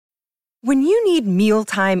When you need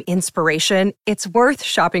mealtime inspiration, it's worth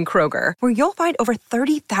shopping Kroger, where you'll find over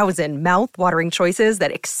 30,000 mouth-watering choices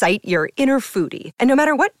that excite your inner foodie. And no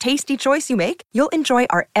matter what tasty choice you make, you'll enjoy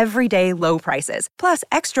our everyday low prices, plus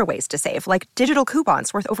extra ways to save, like digital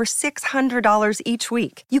coupons worth over $600 each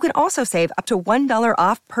week. You can also save up to $1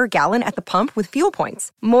 off per gallon at the pump with fuel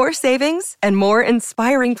points. More savings and more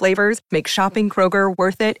inspiring flavors make shopping Kroger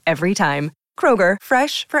worth it every time. Kroger,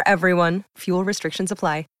 fresh for everyone. Fuel restrictions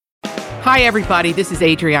apply. Hi, everybody. This is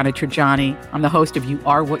Adriana Trajani. I'm the host of You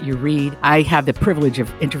Are What You Read. I have the privilege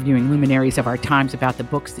of interviewing luminaries of our times about the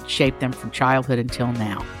books that shaped them from childhood until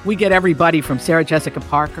now. We get everybody from Sarah Jessica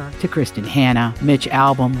Parker to Kristen Hanna, Mitch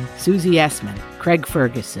Albom, Susie Essman, Craig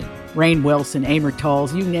Ferguson, Rainn Wilson, Amor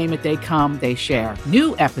Tolls, you name it, they come, they share.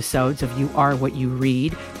 New episodes of You Are What You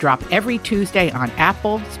Read drop every Tuesday on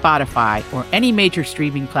Apple, Spotify, or any major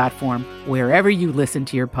streaming platform wherever you listen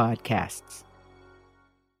to your podcasts.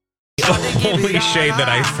 The only shade that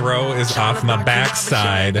I throw is off my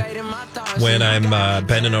backside when I'm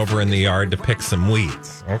bending over in the yard to pick some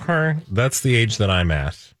weeds. Okay? That's the age that I'm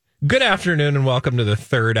at. Good afternoon and welcome to the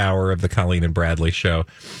third hour of the Colleen and Bradley Show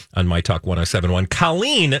on My Talk 107.1.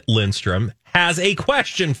 Colleen Lindstrom has a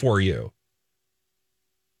question for you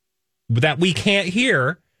that we can't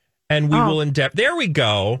hear, and we will endeavor. There we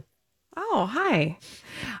go. Oh, hi.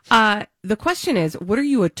 The question is, what are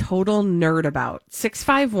you a total nerd about?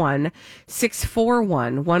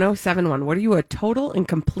 651-641-1071. What are you a total and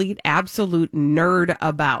complete absolute nerd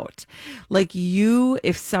about? Like you,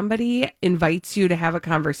 if somebody invites you to have a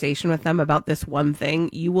conversation with them about this one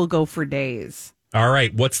thing, you will go for days. All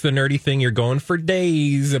right. What's the nerdy thing you're going for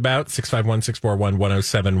days about?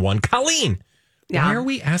 651-641-1071. Colleen, why are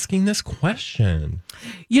we asking this question?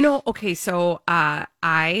 You know, okay, so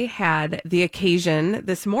I had the occasion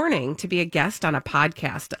this morning to be a guest on a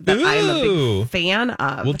podcast that I'm a big fan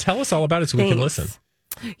of. Well, tell us all about it so we can listen.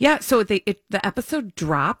 Yeah, so the episode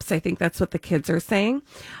drops, I think that's what the kids are saying,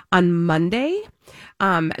 on Monday.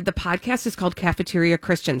 The podcast is called Cafeteria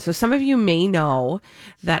Christian. So some of you may know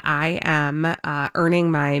that I am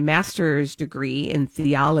earning my master's degree in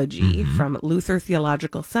theology from Luther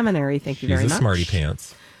Theological Seminary. Thank you very much. She's a smarty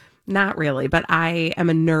pants. Not really, but I am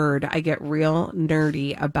a nerd. I get real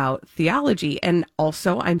nerdy about theology. And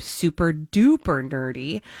also I'm super duper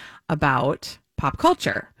nerdy about pop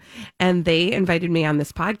culture. And they invited me on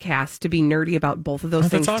this podcast to be nerdy about both of those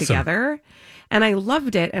things together. And I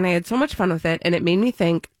loved it. And I had so much fun with it. And it made me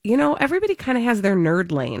think, you know, everybody kind of has their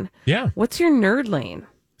nerd lane. Yeah. What's your nerd lane?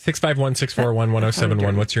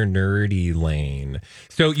 651-641-1071. What's your nerdy lane?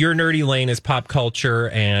 So your nerdy lane is pop culture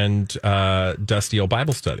and dusty old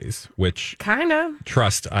Bible studies, which kind of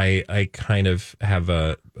trust. I kind of have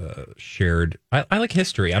a shared. I like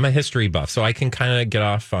history. I'm a history buff, so I can kind of get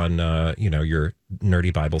off on your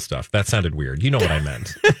nerdy Bible stuff. That sounded weird. You know what I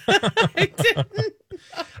meant. I didn't.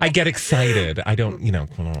 I get excited. I don't,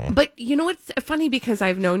 But you know what's funny, because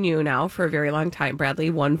I've known you now for a very long time, Bradley,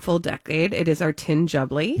 one full decade. It is our tin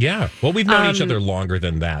jubbly. Yeah. Well, we've known each other longer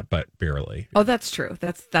than that, but barely. Oh, that's true.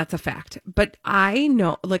 That's a fact. But I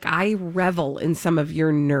know, like, I revel in some of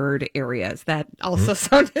your nerd areas. That also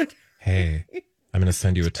sounded. Hey, I'm going to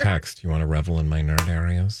send you a text. You want to revel in my nerd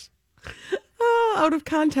areas? Out of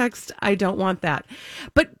context, I don't want that.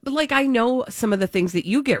 But like, I know some of the things that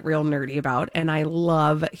you get real nerdy about, and I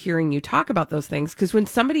love hearing you talk about those things, because when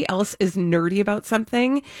somebody else is nerdy about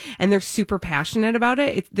something and they're super passionate about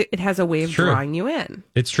it, it has a way of drawing you in.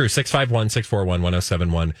 It's true.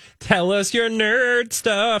 651-641-1071. Tell us your nerd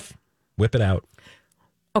stuff. Whip it out.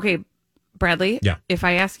 Okay, Bradley, if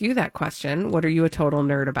I ask you that question, what are you a total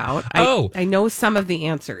nerd about? I know some of the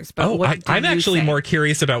answers, but I'm actually more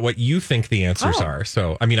curious about what you think the answers are.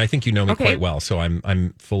 So, I mean, I think you know me quite well, so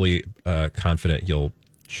I'm fully confident you'll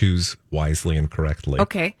choose wisely and correctly.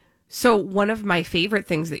 Okay. So one of my favorite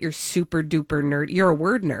things that you're super duper nerd, you're a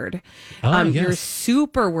word nerd. Yes. You're a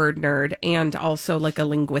super word nerd and also like a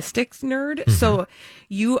linguistics nerd. Mm-hmm. So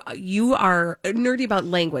you are nerdy about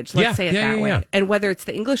language. Let's say it that way. Yeah. And whether it's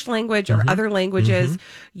the English language or other languages,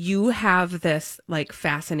 you have this like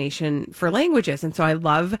fascination for languages. And so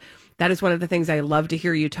that is one of the things I love to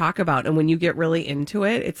hear you talk about. And when you get really into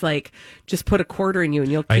it, it's like, just put a quarter in you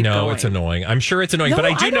and you'll keep going. I know, it's annoying. I'm sure it's annoying, but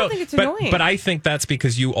I do know. Think it's annoying. But I think that's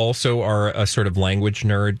because you also are a sort of language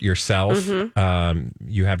nerd yourself. Mm-hmm.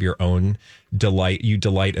 You have your own delight. You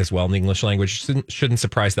delight as well in the English language. Shouldn't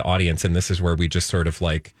surprise the audience. And this is where we just sort of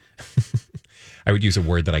like, I would use a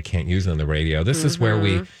word that I can't use on the radio. This is where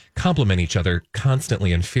we compliment each other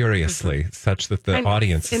constantly and furiously, such that the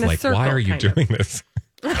audience is like, why are you doing this?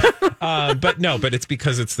 But it's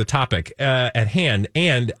because it's the topic at hand.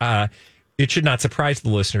 And it should not surprise the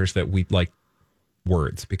listeners that we like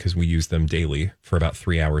words because we use them daily for about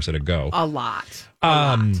 3 hours at a go. A lot.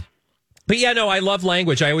 But yeah, no, I love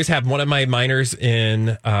language. I always have one of my minors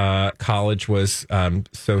in college was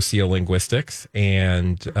sociolinguistics,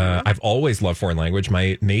 and I've always loved foreign language.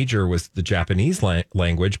 My major was the Japanese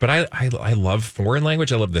language, but I love foreign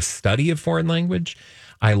language. I love the study of foreign language.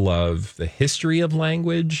 I love the history of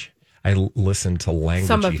language. I listen to language.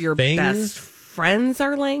 Some of your best friends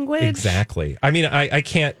are language. Exactly. I mean,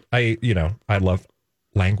 I love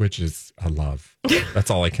language is a love.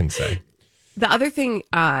 That's all I can say. The other thing,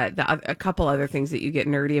 a couple other things that you get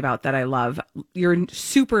nerdy about that I love. You're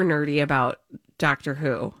super nerdy about Doctor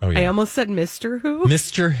Who. Oh, yeah. I almost said Mr. Who.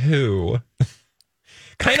 Mr. Who.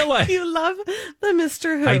 Kind of like. You love the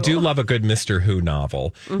Mr. Who. I do love a good Mr. Who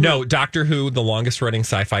novel. Mm-hmm. No, Doctor Who, the longest running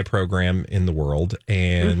sci-fi program in the world.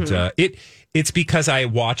 And it's because I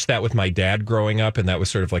watched that with my dad growing up, and that was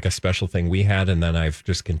sort of like a special thing we had. And then I've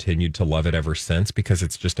just continued to love it ever since because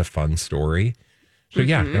it's just a fun story. So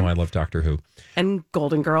yeah, no, I love Doctor Who. And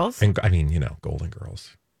Golden Girls. And I mean, Golden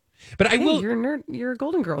Girls. But I will. You're a nerd. You're a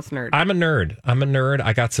Golden Girls nerd. I'm a nerd.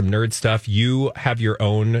 I got some nerd stuff. You have your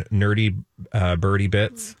own nerdy birdie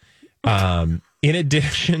bits. In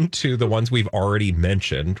addition to the ones we've already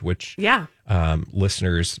mentioned, which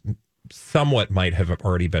listeners somewhat might have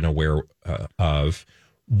already been aware of.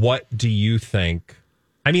 What do you think?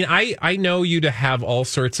 I mean, I know you to have all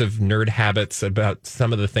sorts of nerd habits about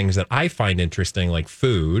some of the things that I find interesting, like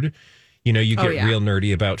food. You get real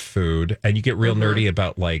nerdy about food, and you get real nerdy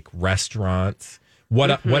about like restaurants.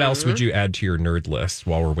 What else would you add to your nerd list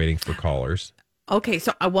while we're waiting for callers? Okay,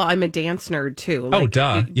 so I'm a dance nerd too. Like,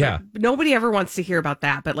 duh, yeah. Nobody ever wants to hear about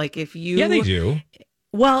that, but like if you, they do.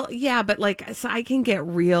 Well, yeah, but like, so I can get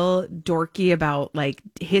real dorky about like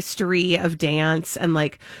history of dance and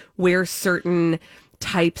like where certain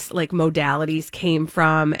types, like modalities came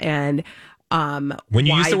from, and when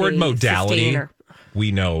you use the word modality, we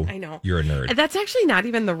know, I know you're a nerd. And that's actually not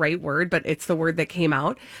even the right word, but it's the word that came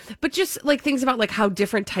out. But just like things about like how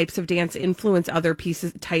different types of dance influence other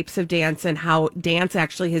types of dance, and how dance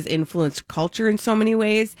actually has influenced culture in so many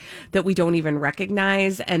ways that we don't even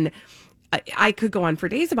recognize. And I could go on for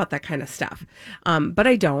days about that kind of stuff, but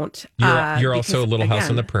I don't. You're also a Little House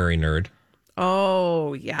on the Prairie nerd.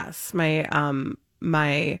 Oh yes,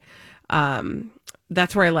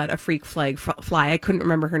 that's where I let a freak flag fly. I couldn't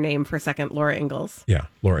remember her name for a second. Laura Ingalls. Yeah,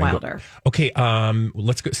 Laura Wilder. Okay,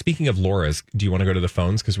 let's go. Speaking of Laura's, do you want to go to the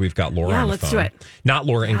phones? Because we've got Laura on the phone. Yeah, let's do it. Not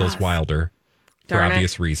Laura Ingalls Wilder, for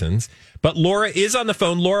obvious reasons. But Laura is on the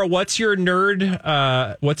phone. Laura, what's your nerd?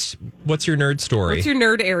 What's your nerd story? What's your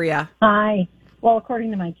nerd area? Hi. Well,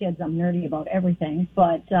 according to my kids, I'm nerdy about everything,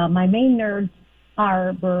 but my main nerds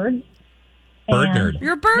are birds. Bird nerd.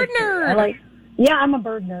 You're a bird nerd. I'm a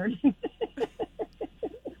bird nerd.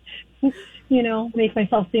 Make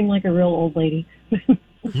myself seem like a real old lady.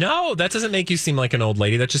 No, that doesn't make you seem like an old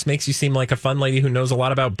lady. That just makes you seem like a fun lady who knows a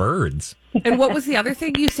lot about birds. And what was the other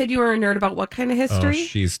thing you said you were a nerd about? What kind of history? Oh,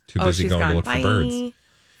 she's too busy going to look for birds.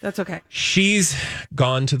 That's okay. She's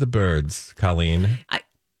gone to the birds, Colleen.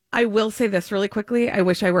 I will say this really quickly. I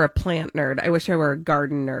wish I were a plant nerd. I wish I were a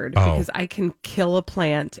garden nerd because I can kill a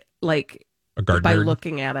plant like a garden by nerd?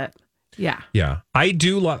 looking at it. Yeah. Yeah.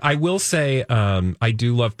 I will say, I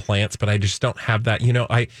do love plants, but I just don't have that.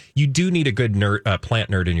 You do need a good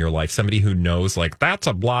plant nerd in your life. Somebody who knows like, that's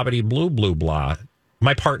a blobbity blue, blue, blah.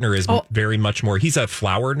 My partner is very much more, he's a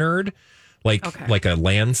flower nerd, like a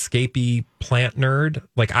landscapey plant nerd.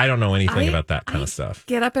 Like, I don't know anything about that kind of stuff.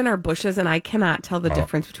 Get up in our bushes and I cannot tell the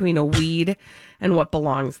difference between a weed and what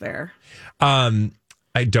belongs there.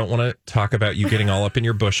 I don't want to talk about you getting all up in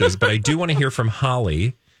your bushes, but I do want to hear from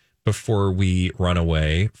Holly before we run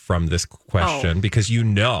away from this question, because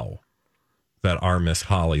that our Miss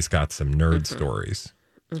Holly's got some nerd stories.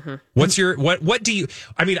 Mm-hmm. What's your, what do you,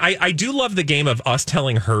 I mean, I do love the game of us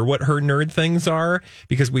telling her what her nerd things are,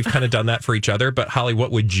 because we've kind of done that for each other. But Holly,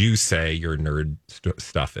 what would you say your nerd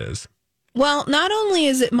stuff is? Well, not only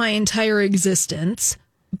is it my entire existence,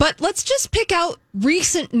 but let's just pick out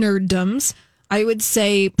recent nerddoms. I would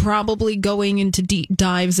say probably going into deep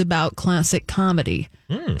dives about classic comedy.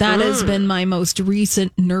 That has been my most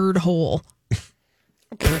recent nerd hole.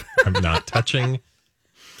 I'm not touching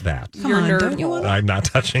that. Come on, don't you want to? I'm not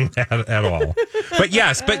touching that at all. But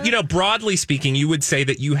yes, broadly speaking, you would say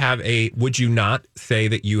that you have would you not say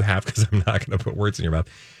that you have, because I'm not going to put words in your mouth,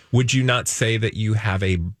 would you not say that you have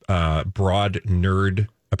a broad nerd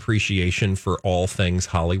appreciation for all things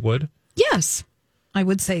Hollywood? Yes, I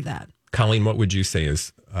would say that. Colleen, what would you say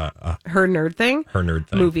is her nerd thing? Her nerd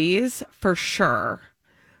thing. Movies, for sure.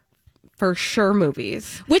 For sure,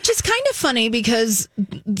 movies. Which is kind of funny because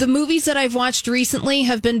the movies that I've watched recently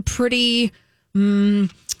have been pretty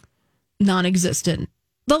non-existent.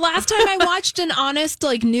 The last time I watched an honest,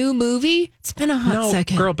 like, new movie, it's been a hot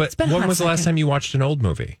second. Girl, but when was the last time you watched an old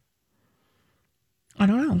movie? I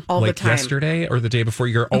don't know. All like the time. Yesterday or the day before?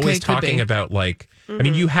 You're always talking about, like, I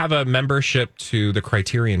mean, you have a membership to the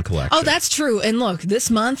Criterion Collection. Oh, that's true. And look, this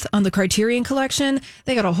month on the Criterion Collection,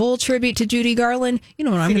 they got a whole tribute to Judy Garland. You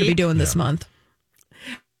know what I'm going to be doing this month.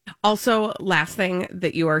 Also, last thing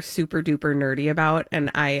that you are super duper nerdy about, and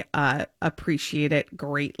I appreciate it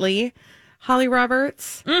greatly, Holly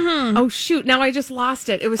Roberts. Mm-hmm. Oh, shoot. Now I just lost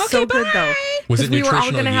it. It was so good, though. Was it we were all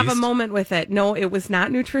nutritional going to have a yeast? moment with it. No, it was not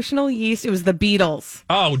nutritional yeast. It was the Beatles.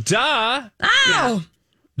 Oh, duh. Oh!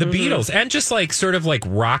 The Beatles. And just like sort of like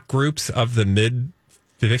rock groups of the mid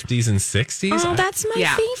 50s and 60s. Oh, that's my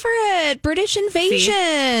favorite. British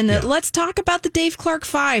Invasion. Let's talk about the Dave Clark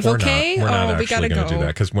 5, okay? We're not we gotta actually going to do that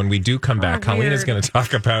because when we do come back, Colleen is going to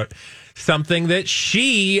talk about something that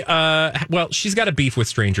she, she's got a beef with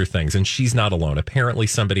Stranger Things, and she's not alone. Apparently,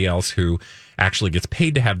 somebody else who actually gets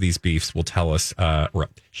paid to have these beefs will tell us,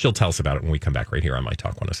 she'll tell us about it when we come back right here on My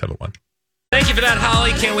Talk 107.1. Thank you for that,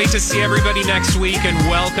 Holly. Can't wait to see everybody next week, and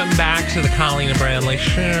welcome back to the Colleen and Bradley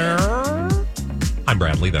Show. I'm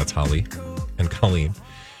Bradley, that's Holly, and Colleen.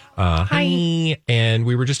 Hi. And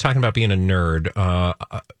we were just talking about being a nerd.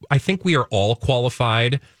 I think we are all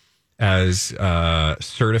qualified as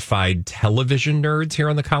certified television nerds here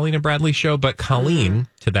on the Colleen and Bradley Show. But Colleen,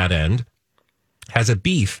 to that end, has a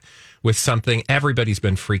beef with something everybody's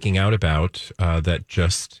been freaking out about that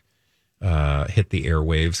just hit the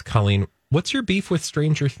airwaves. Colleen, what's your beef with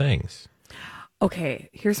Stranger Things? Okay,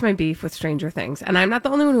 here's my beef with Stranger Things. And I'm not the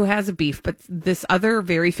only one who has a beef, but this other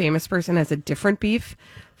very famous person has a different beef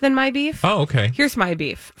than my beef. Oh, okay. Here's my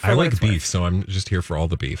beef. I like beef, so I'm just here for all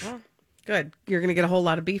the beef. Well, good. You're going to get a whole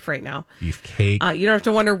lot of beef right now. Beef cake. You don't have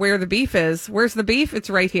to wonder where the beef is. Where's the beef? It's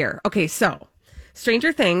right here. Okay, so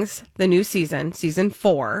Stranger Things, the new season, season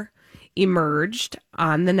 4, emerged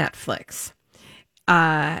on the Netflix.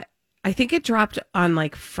 I think it dropped on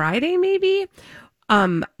like Friday, maybe.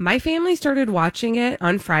 My family started watching it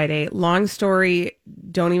on Friday. Long story,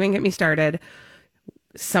 don't even get me started.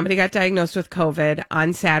 Somebody got diagnosed with COVID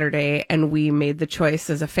on Saturday, and we made the choice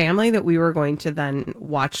as a family that we were going to then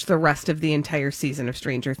watch the rest of the entire season of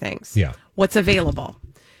Stranger Things. Yeah. What's available?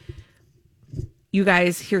 You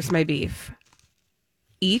guys, here's my beef.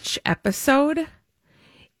 Each episode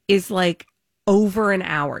is like over an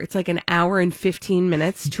hour. It's like an hour and 15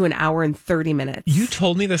 minutes to an hour and 30 minutes. You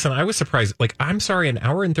told me this and I was surprised. Like, I'm sorry, an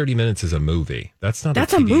hour and 30 minutes is a movie. That's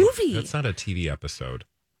a movie. That's not a TV episode.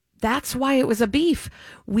 That's why it was a beef.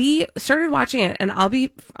 We started watching it, and I'll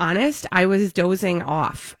be honest, I was dozing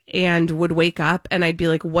off and would wake up and I'd be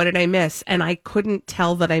like, what did I miss? And I couldn't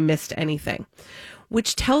tell that I missed anything,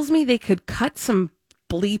 which tells me they could cut some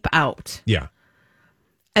bleep out. Yeah.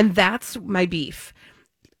 And that's my beef.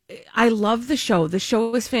 I love the show. The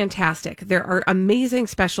show is fantastic. There are amazing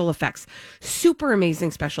special effects, super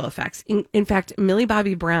amazing special effects. In fact, Millie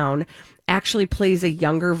Bobby Brown actually plays a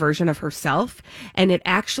younger version of herself, and it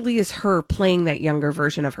actually is her playing that younger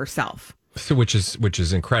version of herself. So which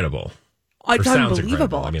is incredible. It's sounds unbelievable.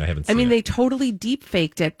 incredible. I mean, I haven't seen it. They totally deep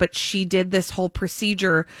faked it, but she did this whole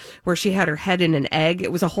procedure where she had her head in an egg.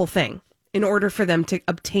 It was a whole thing in order for them to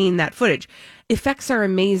obtain that footage. Effects are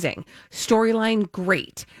amazing. Storyline,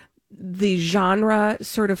 great. The genre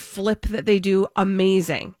sort of flip that they do,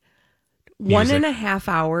 amazing. Music. 1.5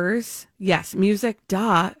 hours. Yes, music,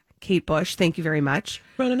 duh. Kate Bush, thank you very much.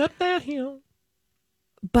 Running up that hill.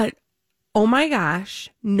 But, oh my gosh,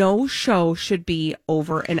 no show should be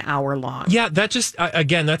over an hour long. Yeah, that just,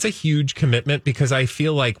 again, that's a huge commitment because I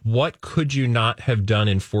feel like what could you not have done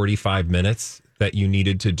in 45 minutes that you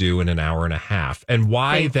needed to do in an hour and a half? And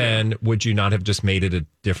why then would you not have just made it a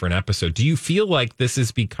different episode? Do you feel like this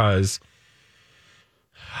is because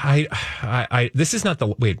this is not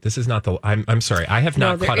the I'm sorry. I have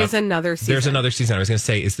not caught up. There is another season. There's another season. I was going to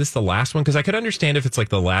say, is this the last one? Because I could understand if it's like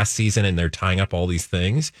the last season and they're tying up all these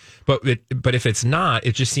things. But if it's not,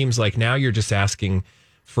 it just seems like now you're just asking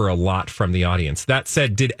for a lot from the audience. That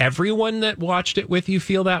said, did everyone that watched it with you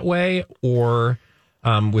feel that way? Or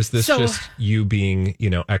was this just you being,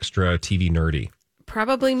 extra TV nerdy?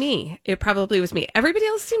 Probably me. It probably was me. Everybody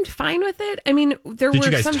else seemed fine with it. I mean, there Did were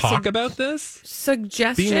you guys some talk about this?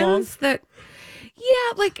 suggestions that,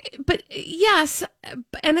 but yes.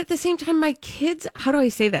 And at the same time, my kids, how do I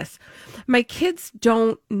say this? My kids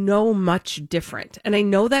don't know much different. And I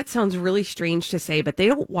know that sounds really strange to say, but they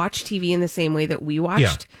don't watch TV in the same way that we watched.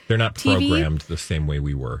 Yeah, they're not TV. programmed the same way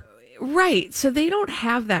we were. Right. So they don't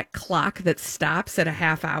have that clock that stops at a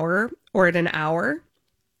half hour or at an hour.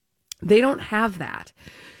 They don't have that.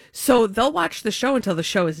 So they'll watch the show until the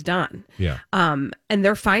show is done. Yeah. And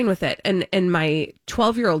they're fine with it. And my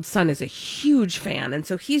 12-year-old son is a huge fan. And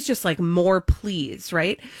so he's just like, more please,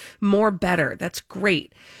 right? More better. That's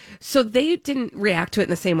great. So they didn't react to it in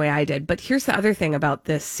the same way I did. But here's the other thing about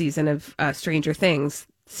this season of Stranger Things,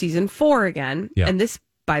 season 4 again. Yeah. And this,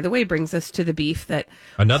 by the way, brings us to the beef that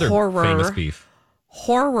another famous beef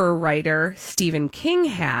horror writer Stephen King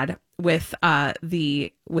had with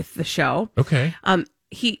the show. Okay.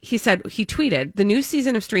 He said, he tweeted, the new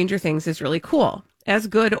season of Stranger Things is really cool, as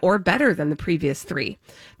good or better than the previous 3.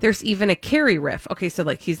 There's even a Carrie riff. Okay, so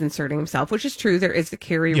like he's inserting himself, which is true. There is a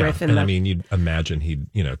Carrie riff. I mean, you'd imagine he'd,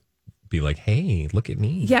 be like, hey, look at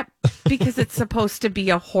me. Yep, because it's supposed to be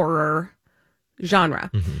a horror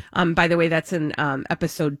genre. Mm-hmm. By the way, that's in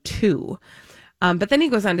episode 2. But then he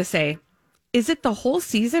goes on to say, is it the whole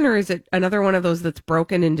season or is it another one of those that's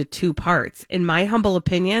broken into 2 parts? In my humble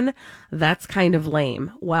opinion, that's kind of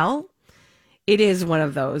lame. Well, it is one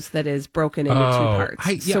of those that is broken into 2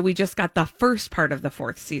 parts. So we just got the first part of the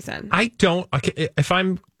 4th season. If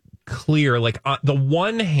I'm clear, like on the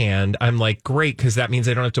one hand, I'm like, great, because that means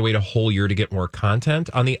I don't have to wait a whole year to get more content.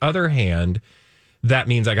 On the other hand, that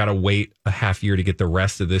means I got to wait a half year to get the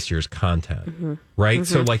rest of this year's content. Right.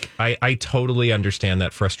 So like, I totally understand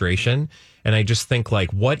that frustration. And I just think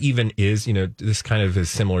like, what even is, this kind of is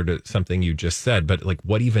similar to something you just said, but like,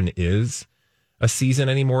 what even is a season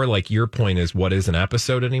anymore? Like your point is, what is an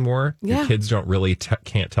episode anymore? Yeah. Your kids don't really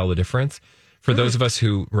can't tell the difference. For those of us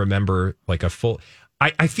who remember like a full,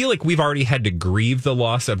 I feel like we've already had to grieve the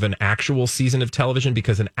loss of an actual season of television,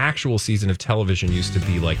 because an actual season of television used to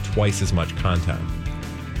be like twice as much content.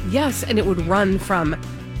 Yes, and it would run from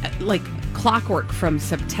like clockwork from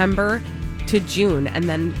September to June and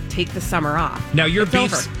then take the summer off. Now your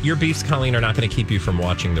beefs, Colleen, are not going to keep you from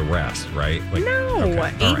watching the rest, right? Like, no,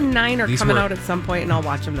 okay, 8 and 9 are These coming were out at some point, and I'll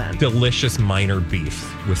watch them then. Delicious minor beefs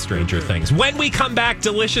with Stranger Things. When we come back,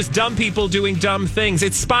 delicious dumb people doing dumb things.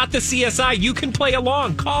 It's Spot the CSI. You can play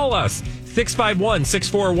along. Call us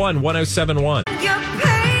 651-641-1071.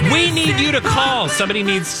 We need you to call. Somebody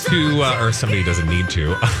needs to, or somebody doesn't need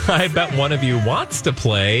to. I bet one of you wants to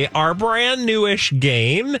play our brand newish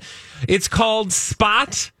game. It's called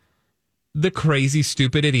Spot the Crazy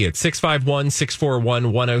Stupid Idiot.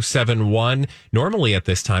 651-641-1071. Normally at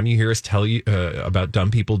this time, you hear us tell you about dumb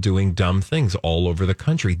people doing dumb things all over the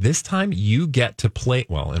country. This time you get to play,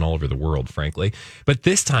 well, and all over the world, frankly. But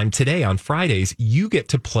this time, today, on Fridays, you get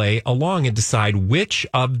to play along and decide which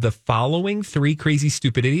of the following 3 crazy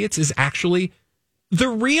stupid idiots is actually the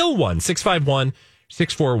real one.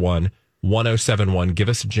 651-641-1071. Give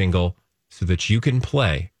us a jingle so that you can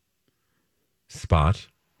play Spot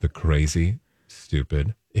the Crazy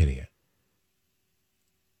Stupid Idiot.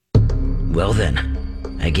 Well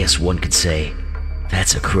then, I guess one could say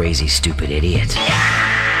that's a crazy stupid idiot.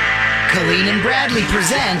 Colleen and Bradley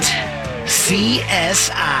present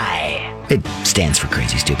CSI. It stands for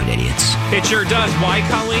Crazy Stupid Idiots. It sure does. Why,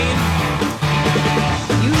 Colleen?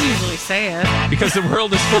 You usually say it. Because the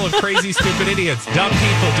world is full of crazy, stupid idiots. Dumb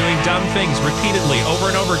people doing dumb things repeatedly, over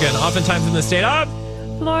and over again, oftentimes in the state of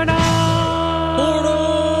Florida.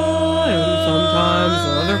 And sometimes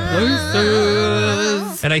other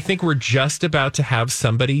places. And I think we're just about to have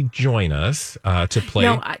somebody join us to play.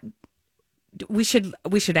 No, we should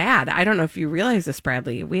add. I don't know if you realize this,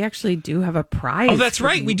 Bradley. We actually do have a prize. Oh, that's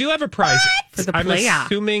right. We do have a prize for the I'm playoff.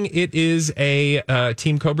 assuming it is a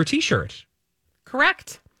Team Cobra T-shirt.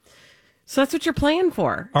 Correct. So that's what you're playing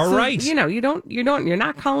for. All right. You're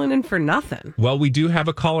not calling in for nothing. Well, we do have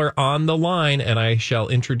a caller on the line, and I shall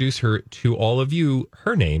introduce her to all of you.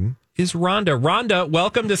 Her name is Rhonda. Rhonda,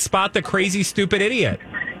 welcome to Spot the Crazy Stupid Idiot.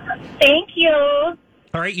 Thank you.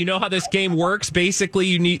 All right, you know how this game works. Basically,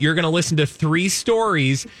 you're going to listen to 3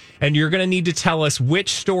 stories, and you're going to need to tell us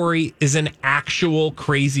which story is an actual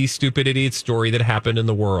crazy, stupid idiot story that happened in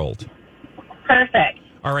the world. Perfect.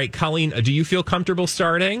 All right, Colleen, do you feel comfortable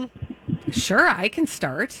starting? Sure, I can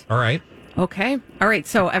start. All right. Okay. All right.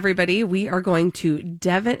 So everybody, we are going to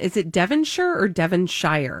Devon. Is it Devonshire or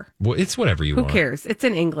Devonshire? Well, it's whatever you want. Who cares? It's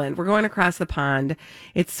in England. We're going across the pond.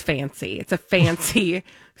 It's fancy. It's a fancy,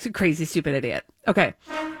 crazy, stupid idiot. Okay.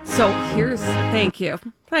 So thank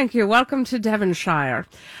you. Welcome to Devonshire.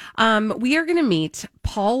 We are going to meet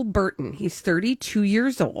Paul Burton. He's 32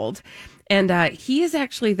 years old. And he is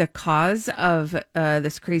actually the cause of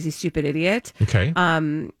this crazy, stupid idiot. Okay.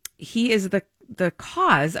 He is the the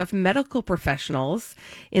cause of medical professionals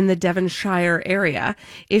in the Devonshire area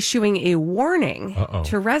issuing a warning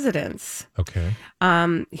to residents. Okay.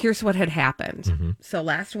 Here's what had happened. So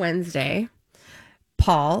last Wednesday,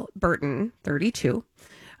 Paul Burton, 32,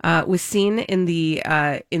 was seen in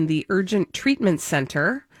the urgent treatment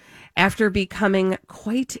center after becoming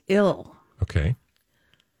quite ill. Okay.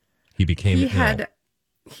 He became ill.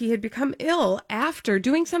 He had become ill after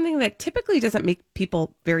doing something that typically doesn't make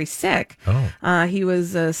people very sick. He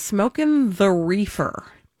was smoking the reefer.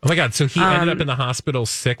 Oh my God. So he ended up in the hospital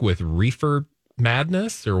sick with reefer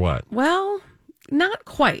madness or what? Well, not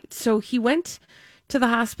quite. So he went to the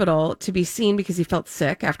hospital to be seen because he felt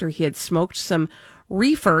sick after he had smoked some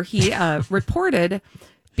reefer. He reported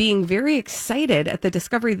being very excited at the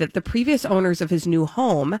discovery that the previous owners of his new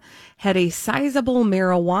home had a sizable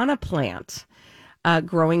marijuana plant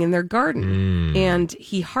growing in their garden. And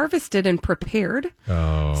he harvested and prepared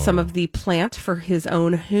some of the plant for his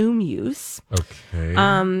own home use. Okay.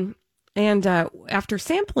 And after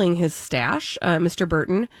sampling his stash, Mr.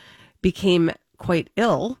 Burton became quite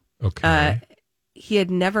ill. Okay. He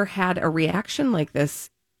had never had a reaction like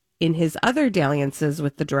this in his other dalliances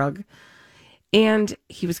with the drug. And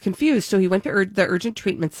he was confused. So he went to the urgent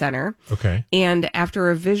treatment center. Okay. And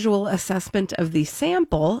after a visual assessment of the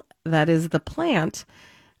sample, that is the plant,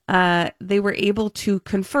 they were able to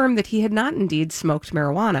confirm that he had not indeed smoked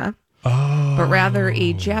marijuana, but rather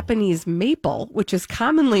a Japanese maple, which is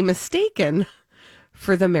commonly mistaken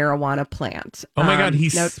for the marijuana plant. Oh my God, he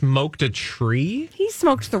smoked a tree? He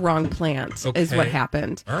smoked the wrong plant, is what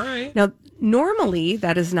happened. All right. Now, normally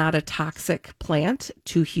that is not a toxic plant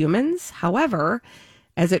to humans. However,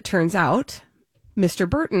 as it turns out, Mr.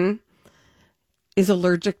 Burton is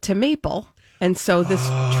allergic to maple. And so this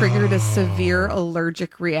triggered a severe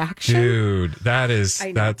allergic reaction. Dude, that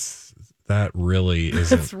really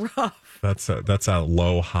isn't. That's rough. That's a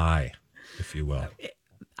low high, if you will.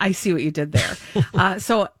 I see what you did there.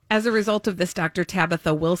 So as a result of this, Dr.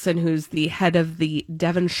 Tabitha Wilson, who's the head of the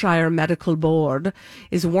Devonshire Medical Board,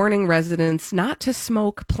 is warning residents not to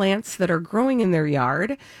smoke plants that are growing in their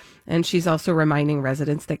yard. And she's also reminding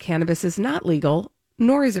residents that cannabis is not legal,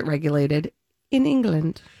 nor is it regulated in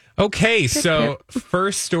England. Okay, so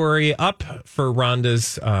first story up for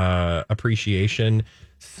Rhonda's appreciation,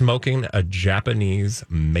 smoking a Japanese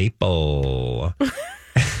maple.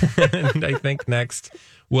 And I think next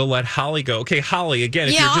we'll let Holly go. Okay, Holly, again,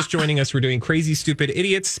 if you're just joining us, we're doing Crazy Stupid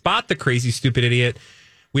Idiots. Spot the Crazy Stupid Idiot.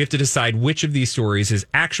 We have to decide which of these stories is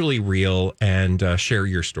actually real and share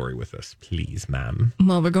your story with us, please, ma'am.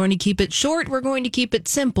 Well, we're going to keep it short. We're going to keep it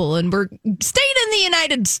simple. And we're staying in the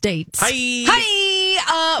United States.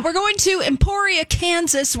 Hi. We're going to Emporia,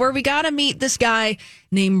 Kansas, where we got to meet this guy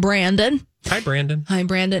named Brandon. Hi, Brandon. Hi,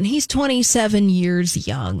 Brandon. He's 27 years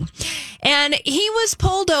young. And he was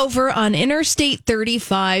pulled over on Interstate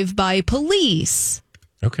 35 by police.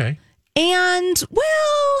 Okay. And,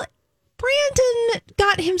 well, Brandon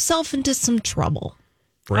got himself into some trouble.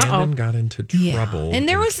 Brandon got into trouble. Yeah. And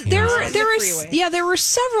there were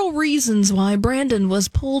several reasons why Brandon was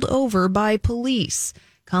pulled over by police.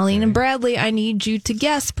 Colleen and Bradley, I need you to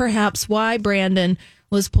guess perhaps why Brandon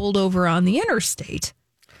was pulled over on the interstate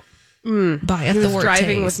by authorities. He was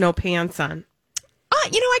driving with no pants on.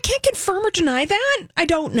 I can't confirm or deny that. I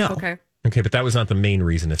don't know. Okay, but that was not the main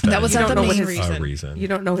reason. If that was not the main reason. You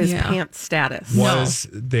don't know his pants status. Was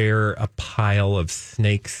there a pile of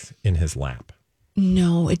snakes in his lap?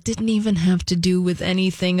 No, it didn't even have to do with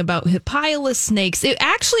anything about a pile of snakes. It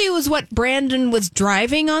was what Brandon was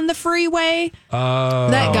driving on the freeway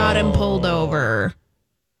that got him pulled over.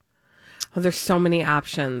 Oh, there's so many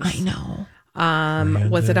options. I know.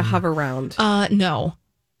 Was it a hover round? No.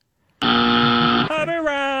 Hover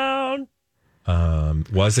round.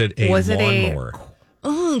 Was it a lawnmower?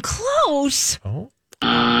 Close. Oh.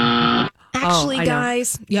 Actually,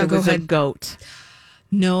 guys. Yeah, go ahead. A goat.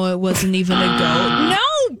 No, it wasn't even a goat.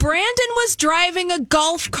 No, Brandon was driving a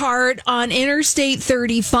golf cart on Interstate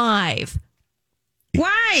 35.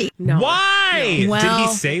 Why? No. Why? Well, did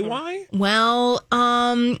he say why? Well,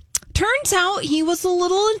 turns out he was a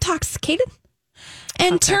little intoxicated.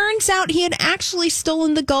 And turns out he had actually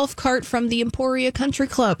stolen the golf cart from the Emporia Country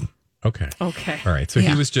Club. Okay. All right. So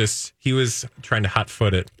he was trying to hot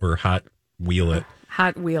foot it or hot wheel it.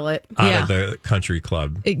 Hot wheel it. Out of the country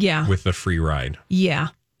club. With the free ride. Yeah.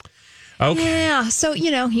 Okay. Yeah. So,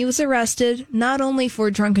 he was arrested not only for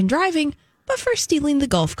drunken driving, but for stealing the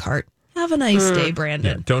golf cart. Have a nice day,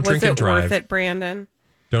 Brandon. Yeah, don't drink and drive. Was it worth it, Brandon?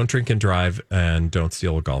 Don't drink and drive, and don't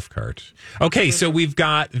steal a golf cart. Okay, so we've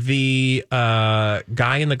got the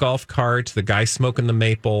guy in the golf cart, the guy smoking the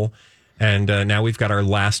maple, And now we've got our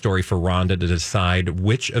last story for Rhonda to decide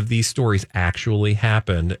which of these stories actually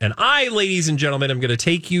happened. And I, ladies and gentlemen, am going to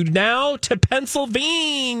take you now to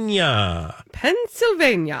Pennsylvania.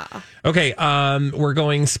 Okay, we're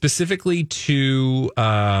going specifically to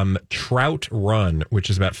Trout Run,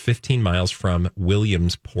 which is about 15 miles from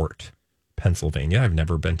Williamsport, Pennsylvania. I've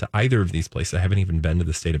never been to either of these places. I haven't even been to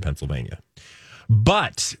the state of Pennsylvania.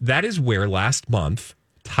 But that is where last month,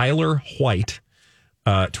 Tyler White,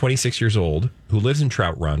 26 years old, who lives in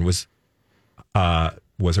Trout Run, was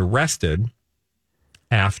arrested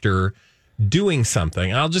after doing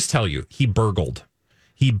something. I'll just tell you, he burgled.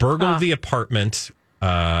 He burgled the apartment,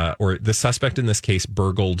 or the suspect in this case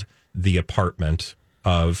burgled the apartment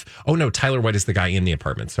of. Oh no, Tyler White is the guy in the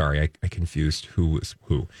apartment. Sorry, I confused who was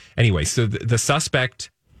who. Anyway, so the suspect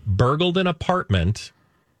burgled an apartment,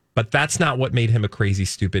 but that's not what made him a crazy,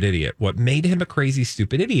 stupid idiot. What made him a crazy,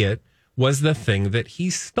 stupid idiot was the thing that he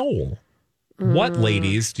stole. What,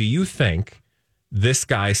 ladies, do you think this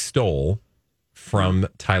guy stole from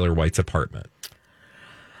Tyler White's apartment?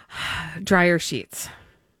 Dryer sheets.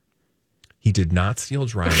 He did not steal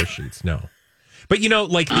dryer sheets, no. But, you know,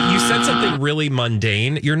 like you said something really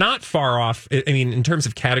mundane. You're not far off. I mean, in terms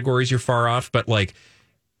of categories, you're far off. But like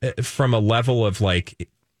from a level of like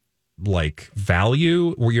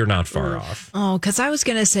value, where you're not far off. Oh, because I was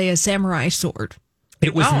going to say a samurai sword.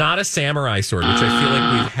 It was not a samurai sword, which I feel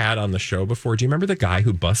like we've had on the show before. Do you remember the guy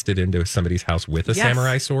who busted into somebody's house with a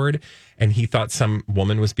samurai sword and he thought some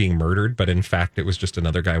woman was being murdered, but in fact it was just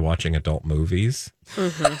another guy watching adult movies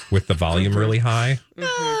with the volume really high?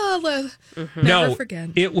 Never forget.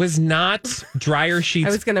 It was not dryer sheets. I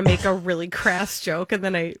was going to make a really crass joke, and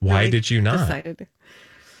then I. Why did you not? Decided.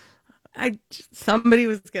 Somebody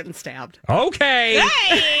was getting stabbed. Okay.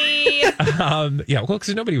 Hey! Yeah, well,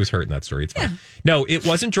 because nobody was hurt in that story. It's fine. No, it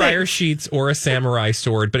wasn't dryer sheets or a samurai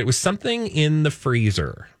sword, but it was something in the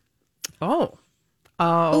freezer. Oh,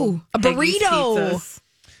 a burrito.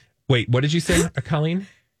 Wait, what did you say, Colleen?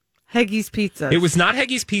 Heggy's Pizza. It was not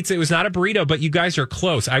Heggy's Pizza. It was not a burrito, but you guys are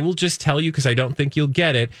close. I will just tell you, because I don't think you'll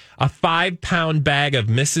get it, a 5-pound bag of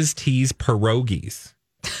Mrs. T's pierogies.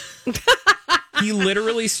 He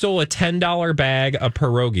literally stole a $10 bag of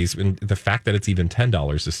pierogies. And the fact that it's even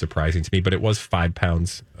 $10 is surprising to me, but it was 5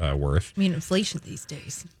 pounds worth. I mean, inflation these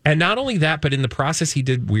days. And not only that, but in the process, he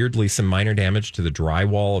did weirdly some minor damage to the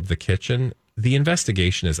drywall of the kitchen. The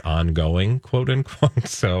investigation is ongoing, quote unquote.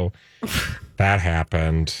 So that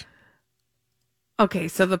happened. Okay,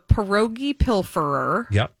 so the pierogi pilferer.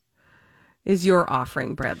 Yep. Is your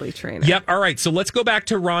offering, Bradley Trainer. Yep. All right. So let's go back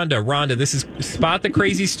to Rhonda. Rhonda, this is Spot the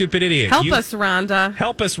Crazy Stupid Idiot. Help us, Rhonda.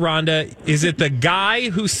 Help us, Rhonda. Is it the guy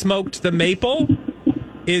who smoked the maple?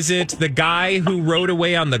 Is it the guy who rode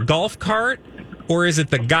away on the golf cart? Or is it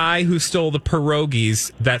the guy who stole the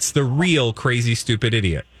pierogies that's the real crazy stupid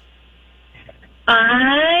idiot?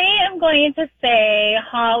 I am going to say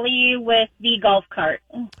Holly with the golf cart.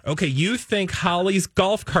 Okay, you think Holly's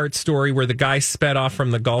golf cart story where the guy sped off from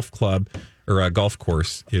the golf club or a golf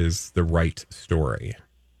course is the right story.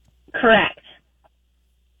 Correct.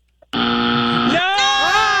 No!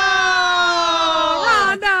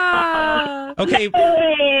 Rhonda! Okay.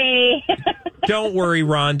 Hey. Don't worry,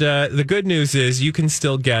 Rhonda. The good news is you can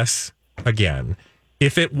still guess again.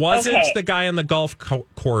 If it wasn't the guy on the golf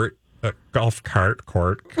cart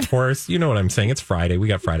course, you know what I'm saying. It's Friday. We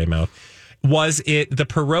got Friday mouth. Was it the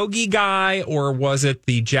pierogi guy or was it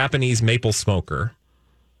the Japanese maple smoker?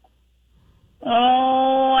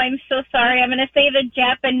 Oh, I'm so sorry. I'm going to say the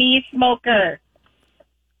Japanese smoker.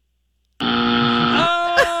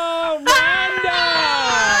 Oh, Rhonda!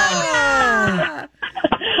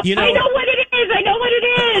 You know, I know what it is.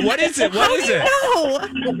 What is it? What is it?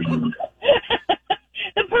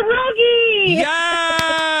 The pierogi.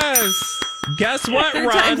 Yes! Guess what,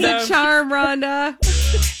 Third time's Rhonda? a charm,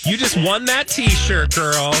 Rhonda. You just won that T-shirt,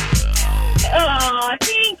 girl. Oh,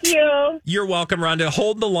 thank you. You're welcome, Rhonda.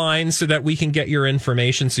 Hold the line so that we can get your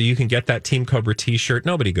information so you can get that Team Cobra T-shirt.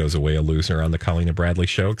 Nobody goes away a loser on the Colleen and Bradley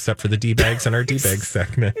show except for the D-bags and our D-bags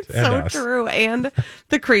segment. And So us. true. And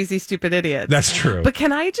the crazy stupid idiots. That's true. But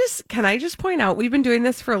can I just point out, we've been doing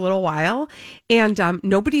this for a little while, and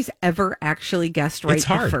nobody's ever actually guessed right It's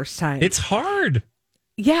hard. the first time. It's hard.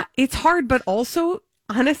 Yeah, it's hard, but also,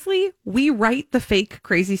 honestly, we write the fake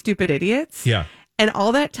crazy stupid idiots. Yeah. And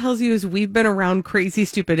all that tells you is we've been around crazy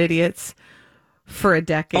stupid idiots for a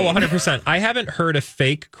decade. Oh, 100%. I haven't heard a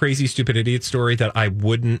fake crazy stupid idiot story that I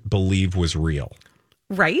wouldn't believe was real.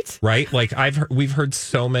 Right? Right? Like we've heard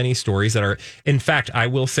so many stories that are, in fact, I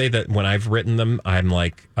will say that when I've written them, I'm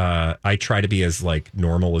like, I try to be as like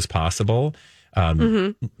normal as possible.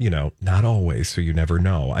 Not always, so you never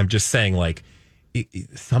know. I'm just saying, like,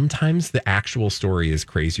 sometimes the actual story is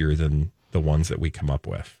crazier than the ones that we come up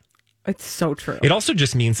with. It's so true. It also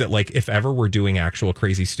just means that, like, if ever we're doing actual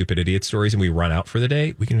crazy, stupid idiot stories and we run out for the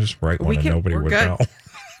day, we can just write one and nobody would know.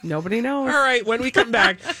 Nobody knows. All right, when we come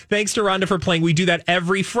back, thanks to Rhonda for playing. We do that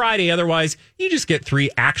every Friday. Otherwise, you just get 3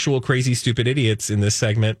 actual crazy, stupid idiots in this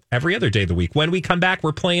segment every other day of the week. When we come back,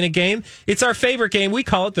 we're playing a game. It's our favorite game. We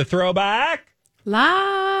call it the Throwback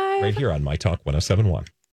Live. right here on My Talk 107.1.